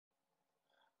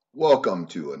Welcome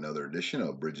to another edition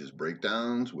of Bridges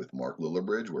Breakdowns with Marc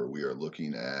Lillibridge, where we are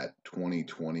looking at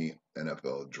 2020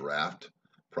 NFL Draft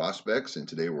prospects. And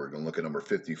today we're going to look at number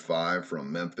 55 from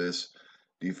Memphis,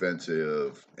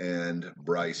 defensive end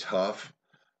Bryce Huff.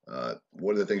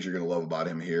 One of the things you're going to love about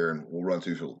him here, and we'll run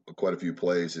through quite a few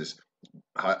plays, is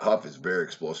Huff is very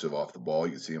explosive off the ball.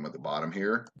 You can see him at the bottom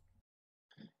here.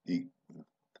 He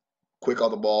quick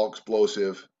off the ball,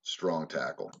 explosive, strong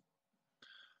tackle.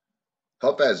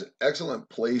 Huff has excellent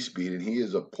play speed, and he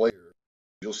is a player.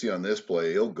 You'll see on this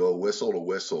play, he'll go whistle to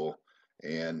whistle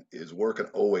and is working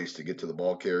always to get to the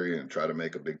ball carrier and try to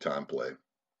make a big time play.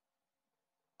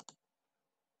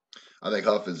 I think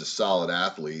Huff is a solid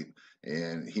athlete,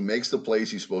 and he makes the plays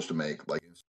he's supposed to make. Like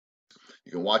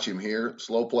you can watch him here,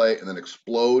 slow play, and then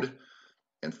explode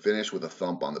and finish with a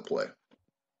thump on the play.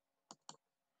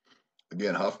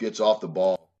 Again, Huff gets off the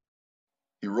ball.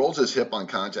 He rolls his hip on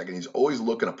contact, and he's always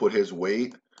looking to put his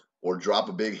weight or drop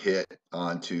a big hit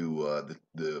onto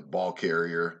the ball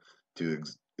carrier to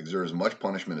exert as much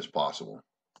punishment as possible.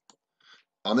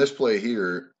 On this play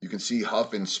here, you can see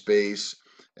Huff in space,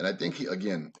 and I think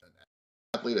again,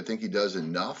 athlete, I think he does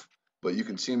enough, but you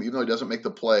can see him, even though he doesn't make the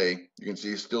play, you can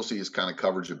still see his kind of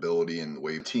coverage ability and the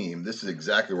way team. This is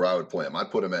exactly where I would play him.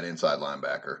 I'd put him at inside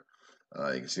linebacker.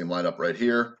 You can see him lined up right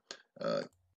here.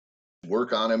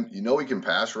 Work on him. You know he can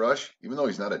pass rush, even though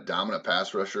he's not a dominant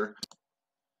pass rusher.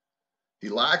 He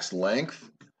lacks length,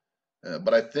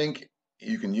 but I think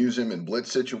you can use him in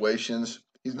blitz situations.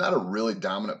 He's not a really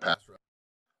dominant pass rusher,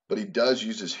 but he does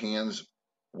use his hands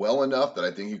well enough that I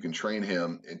think you can train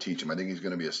him and teach him. I think he's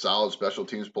going to be a solid special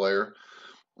teams player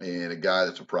and a guy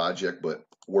that's a project, but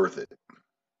worth it.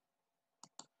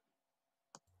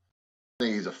 I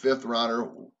think he's a fifth rounder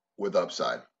with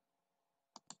upside.